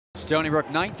Stony Brook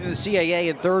 9th in the CAA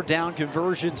in third down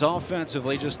conversions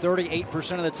offensively. Just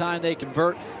 38% of the time they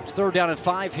convert. It's third down and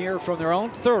 5 here from their own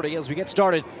 30 as we get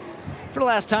started for the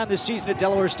last time this season at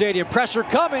Delaware Stadium. Pressure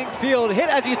coming, field hit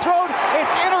as he throws.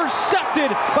 It's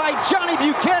intercepted by Johnny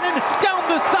Buchanan down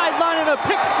the sideline and a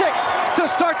pick 6 to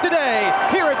start the day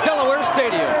here at Delaware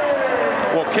Stadium.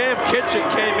 Well, Cam Kitchen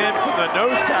came in from the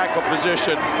nose tackle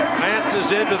position,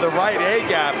 lances into the right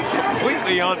A-gap,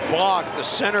 completely unblocked. The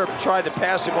center tried to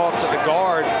pass him off to the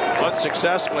guard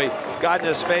unsuccessfully. Got in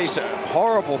his face. A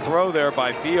horrible throw there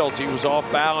by Fields. He was off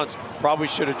balance. Probably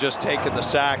should have just taken the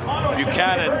sack.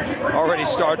 Buchanan already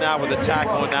starting out with a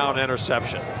tackle and now an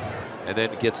interception. And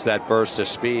then gets that burst of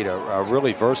speed. A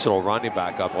really versatile running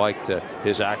back. I've liked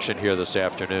his action here this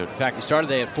afternoon. In fact, he started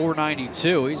today at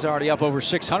 492. He's already up over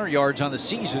 600 yards on the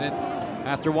season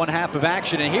after one half of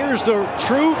action. And here's the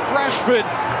true freshman,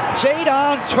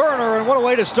 Jadon Turner. And what a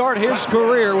way to start his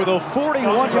career with a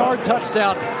 41-yard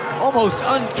touchdown, almost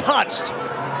untouched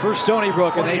for Stony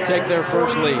Brook, and they take their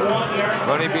first lead.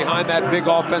 Running behind that big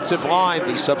offensive line,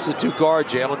 the substitute guard,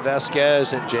 Jalen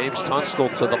Vasquez and James Tunstall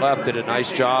to the left did a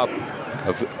nice job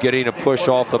of getting a push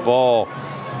off the ball.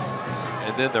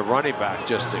 And then the running back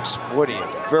just exploiting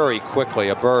it very quickly,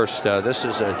 a burst. This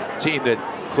is a team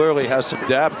that clearly has some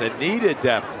depth and needed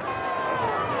depth.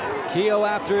 Keogh,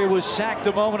 after he was sacked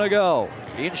a moment ago,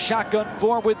 in shotgun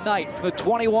form with Knight from the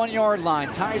 21-yard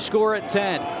line. Tie score at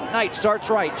 10. Knight starts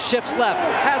right, shifts left,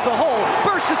 has a hole,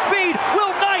 burst of speed.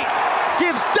 Will Knight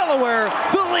gives Delaware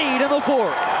the lead in the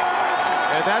 4th.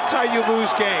 And that's how you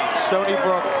lose games. Stony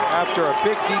Brook, after a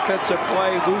big defensive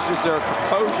play, loses their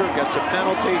composure, gets a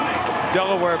penalty.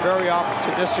 Delaware very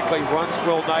opportunistically runs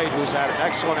Will Knight, who's had an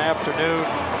excellent afternoon.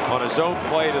 On his own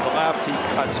play to the left, he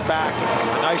cuts back.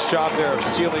 A nice job there of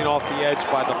sealing off the edge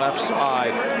by the left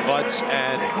side. Lutz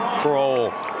and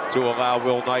Kroll to allow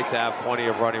Will Knight to have plenty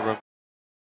of running room.